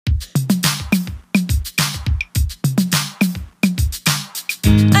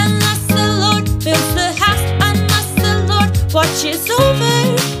over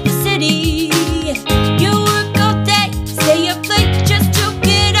the city. You work all day, stay up late just to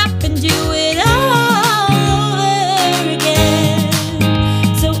get up and do it all over again.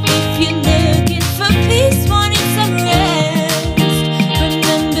 So if you're looking for peace, wanting some rest,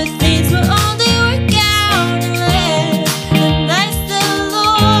 remember things will only work out unless the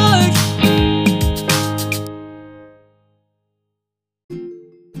Lord.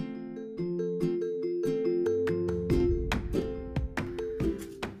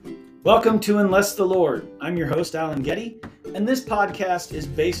 Welcome to Unless the Lord. I'm your host, Alan Getty, and this podcast is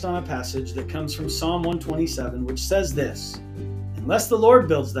based on a passage that comes from Psalm 127, which says this: Unless the Lord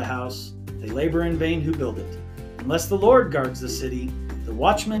builds the house, they labor in vain who build it. Unless the Lord guards the city, the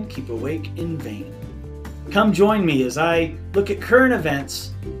watchmen keep awake in vain. Come join me as I look at current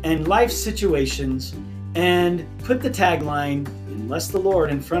events and life situations and put the tagline, Unless the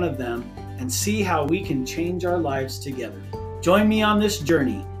Lord, in front of them and see how we can change our lives together. Join me on this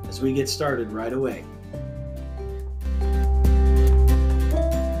journey as we get started right away.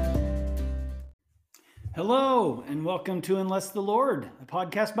 Hello, and welcome to Unless the Lord, a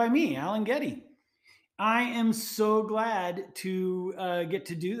podcast by me, Alan Getty. I am so glad to get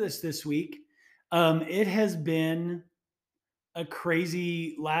to do this week. It has been a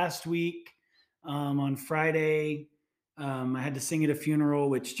crazy last week. On Friday, I had to sing at a funeral,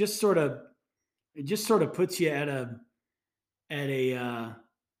 which just sort of puts you at a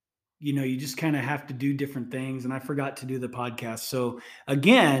you just kind of have to do different things. And I forgot to do the podcast. So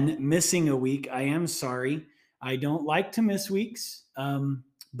again, missing a week. I am sorry. I don't like to miss weeks,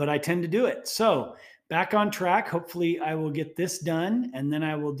 but I tend to do it. So back on track. Hopefully I will get this done, and then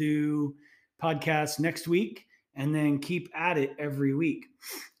I will do podcasts next week and then keep at it every week.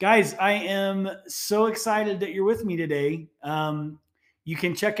 Guys, I am so excited that you're with me today. You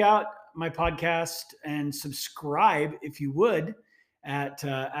can check out my podcast and subscribe if you would at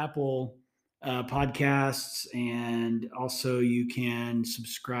Apple Podcasts, and also you can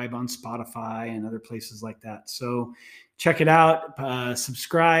subscribe on Spotify and other places like that. So check it out,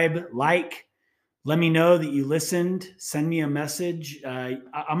 subscribe, like, let me know that you listened, send me a message.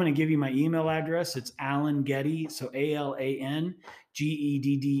 I'm going to give you my email address. It's Alan Getty, so AlanGedde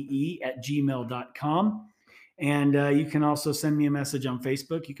 @gmail.com. And you can also send me a message on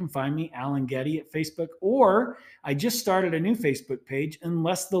Facebook. You can find me, Alan Getty, at Facebook, or I just started a new Facebook page,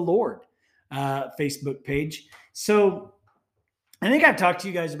 Unless the Lord Facebook page. So I think I've talked to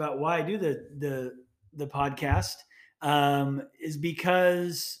you guys about why I do the podcast, is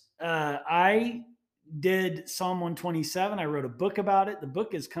because I did Psalm 127. I wrote a book about it. The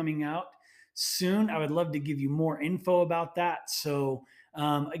book is coming out soon. I would love to give you more info about that. So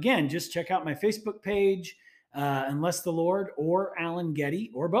again, just check out my Facebook page, Unless the Lord, or Alan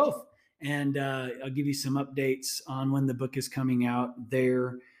Getty, or both. And I'll give you some updates on when the book is coming out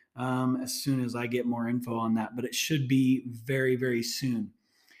there as soon as I get more info on that. But it should be very, very soon.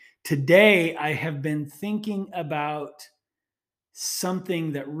 Today, I have been thinking about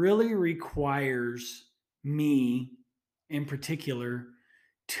something that really requires me in particular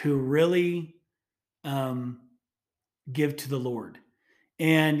to really give to the Lord.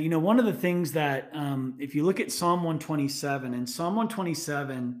 And, one of the things that, if you look at Psalm 127, and Psalm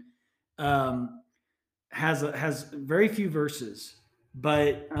 127 has very few verses,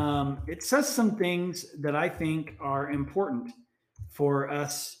 but it says some things that I think are important for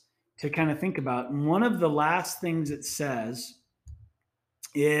us to kind of think about. And one of the last things it says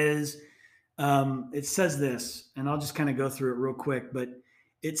is, it says this, and I'll just kind of go through it real quick, but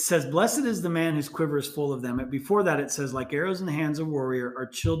it says, blessed is the man whose quiver is full of them. And before that, it says, like arrows in the hands of a warrior are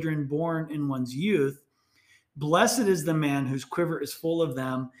children born in one's youth. Blessed is the man whose quiver is full of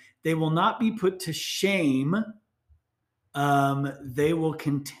them. They will not be put to shame. They will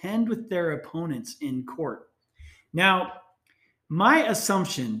contend with their opponents in court. Now, my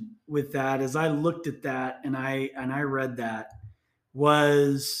assumption with that, as I looked at that and I read that,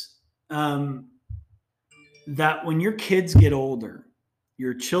 was that when your kids get older,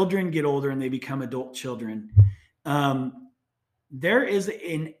 your children get older and they become adult children, there is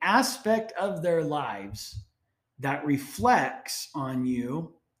an aspect of their lives that reflects on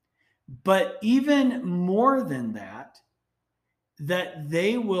you. But even more than that, that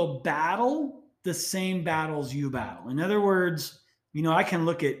they will battle the same battles you battle. In other words, I can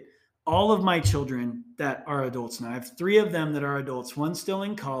look at all of my children that are adults now. I have 3 of them that are adults. One's still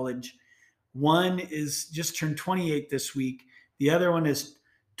in college. One is just turned 28 this week. The other one is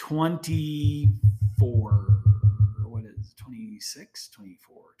 24. What is it? 26,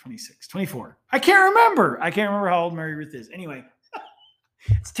 24, 26, 24. I can't remember how old Mary Ruth is. Anyway,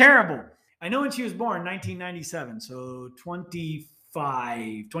 it's terrible. I know when she was born, 1997. So 24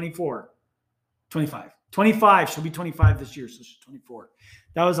 24, 25. 25. She'll be 25 this year, so she's 24.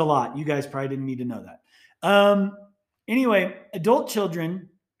 That was a lot. You guys probably didn't need to know that. Anyway, adult children,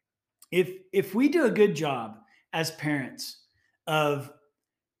 if we do a good job as parents of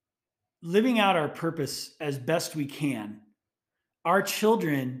living out our purpose as best we can, our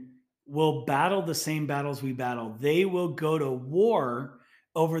children will battle the same battles we battle. They will go to war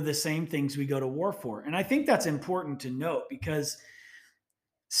over the same things we go to war for. And I think that's important to note because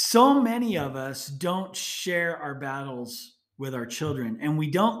so many of us don't share our battles with our children and we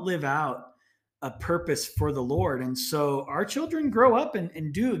don't live out a purpose for the Lord. And so our children grow up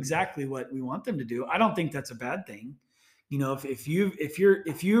and do exactly what we want them to do. I don't think that's a bad thing. You know, if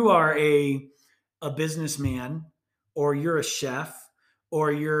you are a businessman or you're a chef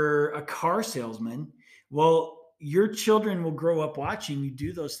or you're a car salesman, well, your children will grow up watching you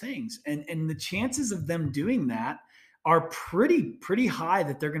do those things. And the chances of them doing that are pretty high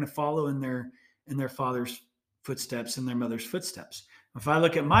that they're going to follow in their father's footsteps and their mother's footsteps. If I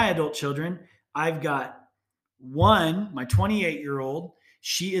look at my adult children, I've got one, my 28-year-old,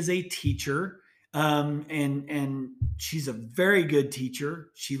 she is a teacher. And she's a very good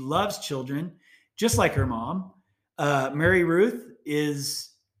teacher. She loves children, just like her mom. Mary Ruth is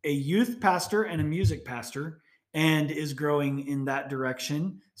a youth pastor and a music pastor and is growing in that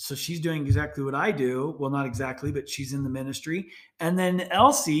direction. So she's doing exactly what I do. Well, not exactly, but she's in the ministry. And then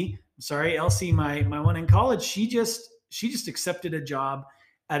Elsie, my one in college, she just accepted a job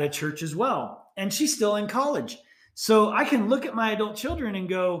at a church as well. And she's still in college. So I can look at my adult children and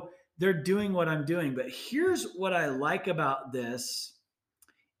go, they're doing what I'm doing. But here's what I like about this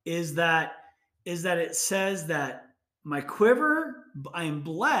is that it says that my quiver, I am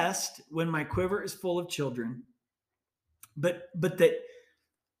blessed when my quiver is full of children, but that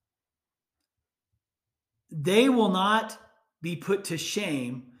they will not be put to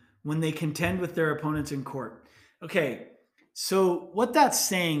shame when they contend with their opponents in court. Okay, so what that's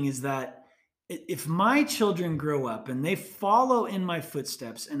saying is that if my children grow up and they follow in my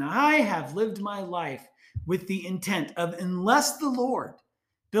footsteps and I have lived my life with the intent of, unless the Lord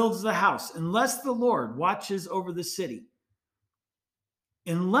builds the house, unless the Lord watches over the city,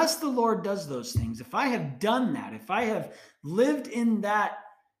 unless the Lord does those things, if I have done that, if I have lived in that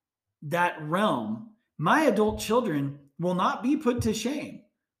realm, my adult children will not be put to shame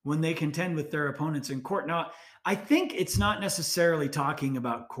when they contend with their opponents in court. Now, I think it's not necessarily talking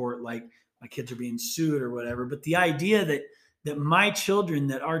about court like my kids are being sued or whatever, but the idea that my children,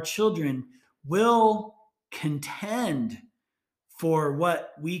 that our children will contend for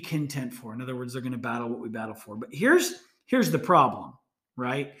what we contend for. In other words, they're going to battle what we battle for. But here's the problem,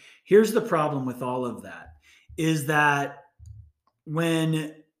 right? Here's the problem with all of that is that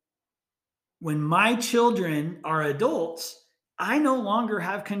when my children are adults, I no longer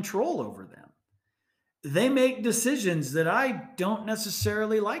have control over them. They make decisions that I don't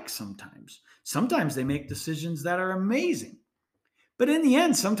necessarily like sometimes. Sometimes they make decisions that are amazing. But in the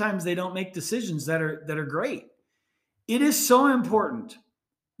end, sometimes they don't make decisions that are great. It is so important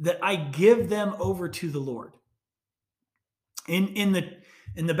that I give them over to the Lord. In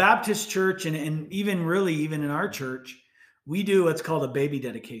the Baptist church and even in our church, we do what's called a baby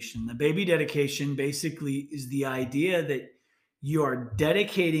dedication. The baby dedication basically is the idea that you are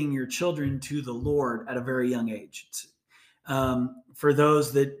dedicating your children to the Lord at a very young age. For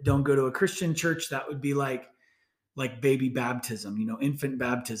those that don't go to a Christian church, that would be like baby baptism, infant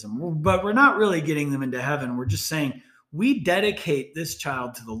baptism. But we're not really getting them into heaven. We're just saying we dedicate this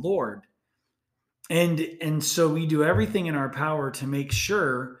child to the Lord. And so we do everything in our power to make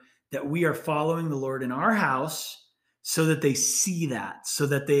sure that we are following the Lord in our house so that they see that, so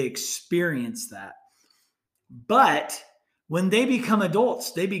that they experience that. But when they become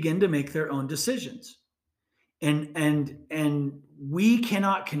adults, they begin to make their own decisions. And we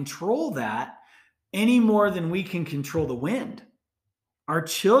cannot control that any more than we can control the wind. Our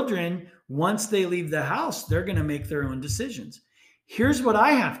children, once they leave the house, they're going to make their own decisions. Here's what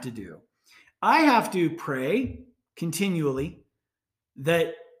I have to do. I have to pray continually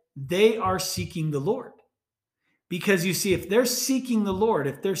that they are seeking the Lord. Because you see, if they're seeking the Lord,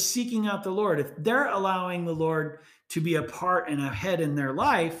 if they're seeking out the Lord, if they're allowing the Lord to be a part and a head in their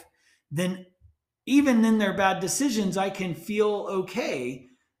life, then even in their bad decisions, I can feel okay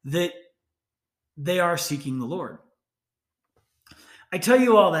that they are seeking the Lord. I tell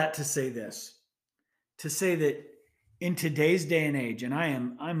you all that to say this, to say that in today's day and age, and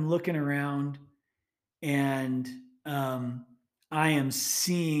I'm looking around and I am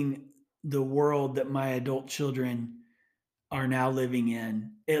seeing the world that my adult children are now living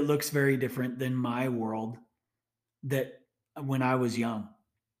in. It looks very different than my world that when I was young.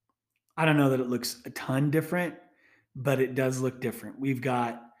 I don't know that it looks a ton different, but it does look different. We've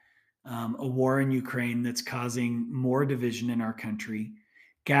got a war in Ukraine that's causing more division in our country.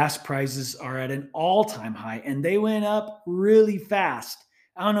 Gas prices are at an all time high and they went up really fast.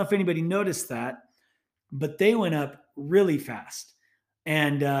 I don't know if anybody noticed that, but they went up really fast.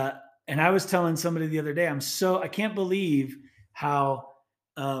 And, uh, and I was telling somebody the other day, I can't believe how,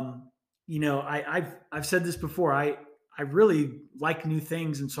 I've said this before. I really like new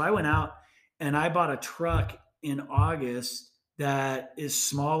things. And so I went out and I bought a truck in August that is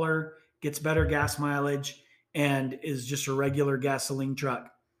smaller, gets better gas mileage, and is just a regular gasoline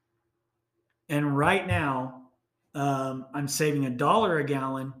truck. And right now, I'm saving $1 a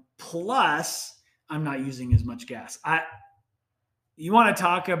gallon. Plus, I'm not using as much gas. You want to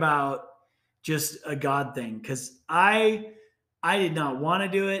talk about just a God thing? Because I did not want to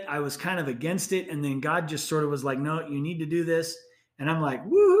do it. I was kind of against it, and then God just sort of was like, "No, you need to do this." And I'm like,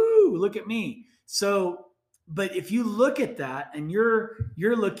 "Woohoo! Look at me!" So, but if you look at that, and you're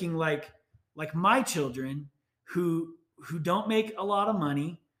looking like my children who don't make a lot of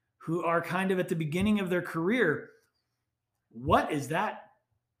money, who are kind of at the beginning of their career, what is that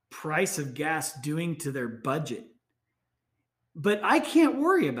price of gas doing to their budget? But I can't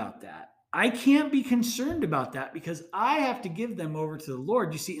worry about that. I can't be concerned about that because I have to give them over to the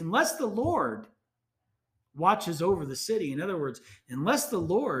Lord. You see, unless the Lord watches over the city, in other words, unless the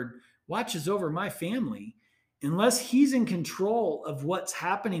Lord watches over my family, unless He's in control of what's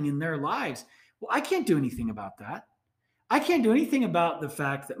happening in their lives, well, I can't do anything about that. I can't do anything about the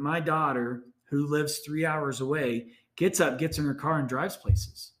fact that my daughter, who lives 3 hours away, gets up, gets in her car, and drives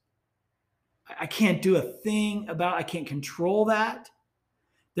places. I can't do a thing about, I can't control that.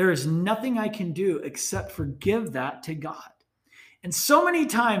 There is nothing I can do except for give that to God. And so many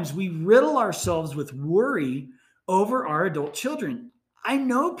times we riddle ourselves with worry over our adult children. I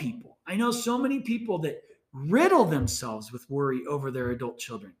know so many people that riddle themselves with worry over their adult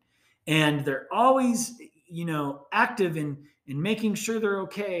children. And they're always, active in making sure they're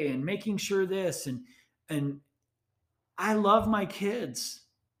okay and making sure this. And I love my kids.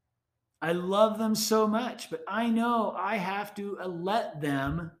 I love them so much, but I know I have to let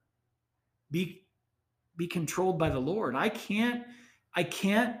them be controlled by the Lord. I can't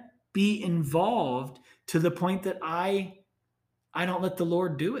be involved to the point that I don't let the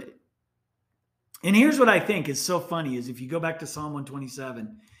Lord do it. And here's what I think is so funny is if you go back to Psalm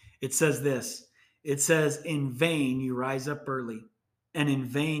 127, it says this. It says, "In vain you rise up early, and in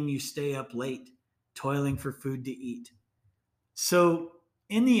vain you stay up late, toiling for food to eat." So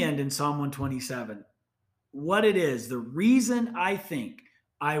in the end, in Psalm 127, what it is, the reason I think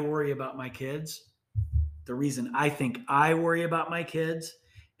I worry about my kids, and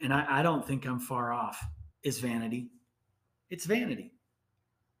I don't think I'm far off, is vanity. It's vanity.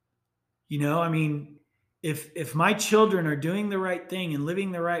 If my children are doing the right thing and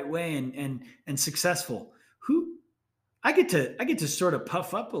living the right way and successful, I get to sort of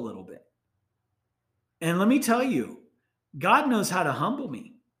puff up a little bit. And let me tell you, God knows how to humble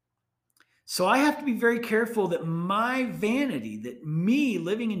me. So I have to be very careful that my vanity, that me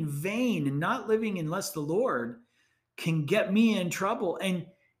living in vain and not living unless the Lord, can get me in trouble. And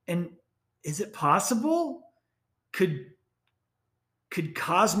is it possible? Could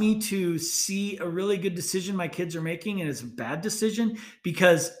cause me to see a really good decision my kids are making and it's a bad decision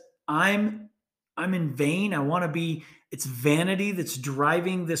because I'm in vain. It's vanity that's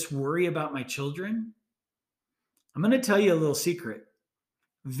driving this worry about my children. I'm going to tell you a little secret.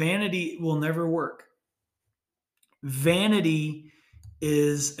 Vanity will never work. Vanity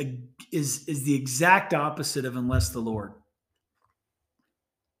is the exact opposite of unless the Lord.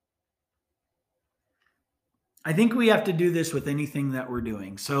 I think we have to do this with anything that we're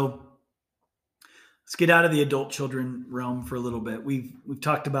doing. So let's get out of the adult children realm for a little bit. We've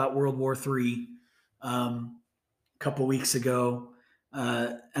talked about World War III a couple weeks ago,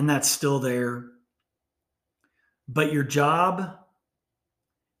 and that's still there. But your job,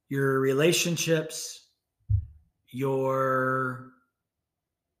 your relationships, your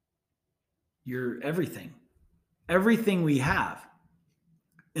everything we have,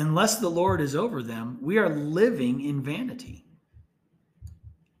 unless the Lord is over them, we are living in vanity.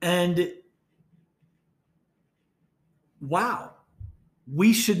 And wow,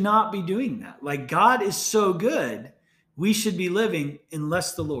 we should not be doing that. Like, God is so good, we should be living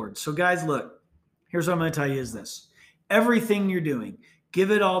unless the Lord. So guys, look, here's what I'm going to tell you is this. Everything you're doing,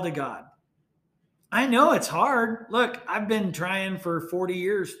 give it all to God. I know it's hard. Look, I've been trying for 40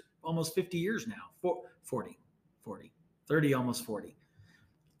 years, almost 50 years now. 30, almost 40.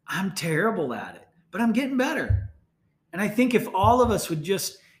 I'm terrible at it, but I'm getting better. And I think if all of us would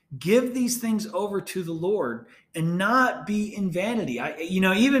just give these things over to the Lord and not be in vanity.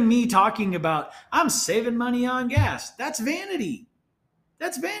 Even me talking about I'm saving money on gas, that's vanity.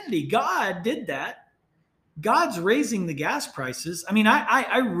 That's vanity. God did that. God's raising the gas prices. I mean,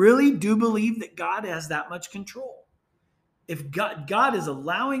 I really do believe that God has that much control. If God is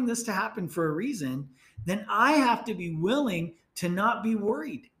allowing this to happen for a reason, then I have to be willing to not be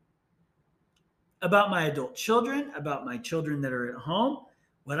worried about my adult children, about my children that are at home.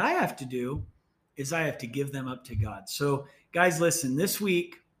 What I have to do is I have to give them up to God. So guys, listen, this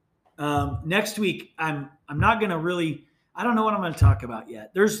week, next week, I'm not going to really, I don't know what I'm going to talk about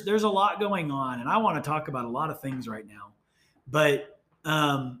yet. There's a lot going on, and I want to talk about a lot of things right now. But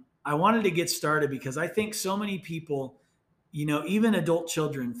I wanted to get started because I think so many people, even adult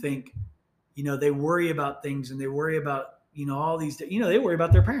children think, they worry about things, and they worry about, all these, they worry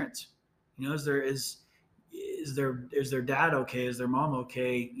about their parents. Is their dad okay? Is their mom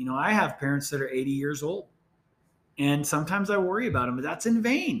okay? I have parents that are 80 years old, and sometimes I worry about them, but that's in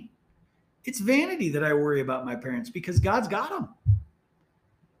vain. It's vanity that I worry about my parents because God's got them.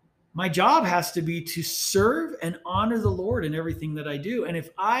 My job has to be to serve and honor the Lord in everything that I do. And if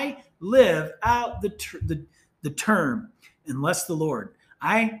I live out the term, unless the Lord,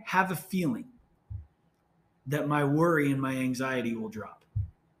 I have a feeling that my worry and my anxiety will drop.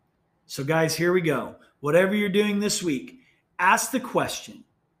 So guys, here we go. Whatever you're doing this week, ask the question,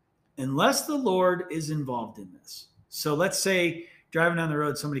 unless the Lord is involved in this. So let's say driving down the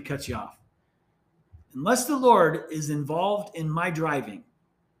road, somebody cuts you off. Unless the Lord is involved in my driving,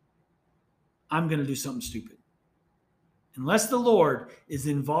 I'm going to do something stupid. Unless the Lord is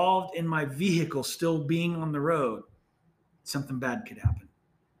involved in my vehicle still being on the road, something bad could happen.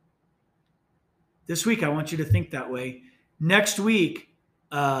 This week, I want you to think that way. Next week,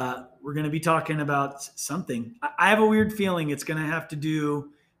 we're going to be talking about something. I have a weird feeling it's going to have to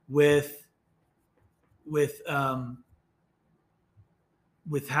do with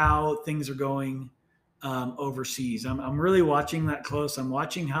how things are going overseas. I'm really watching that close. I'm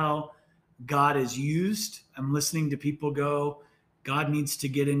watching how God is used. I'm listening to people go, God needs to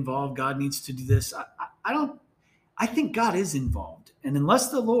get involved. God needs to do this. I think God is involved. And unless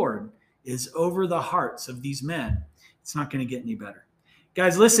the Lord is over the hearts of these men, it's not going to get any better.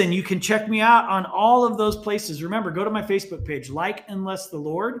 Guys, listen, you can check me out on all of those places. Remember, go to my Facebook page, like Unless the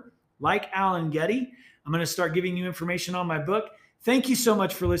Lord, like Alan Getty. I'm going to start giving you information on my book. Thank you so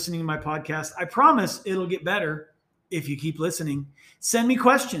much for listening to my podcast. I promise it'll get better if you keep listening. Send me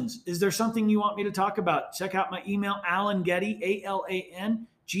questions. Is there something you want me to talk about? Check out my email, Alan Gedde, AlanGedde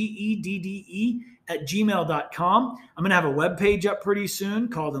 @gmail.com. I'm going to have a webpage up pretty soon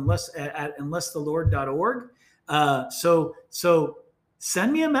called unlessthelord.org. So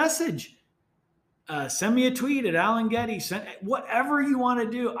send me a message. Send me a tweet at Alan Getty. Send whatever you want to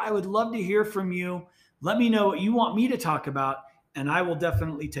do. I would love to hear from you. Let me know what you want me to talk about, and I will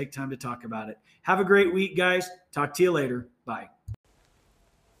definitely take time to talk about it. Have a great week, guys. Talk to you later. Bye.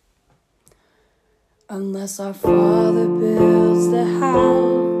 Unless our Father builds the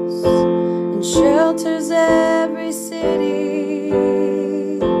house and shelters every city,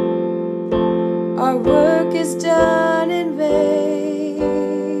 our work is done in vain.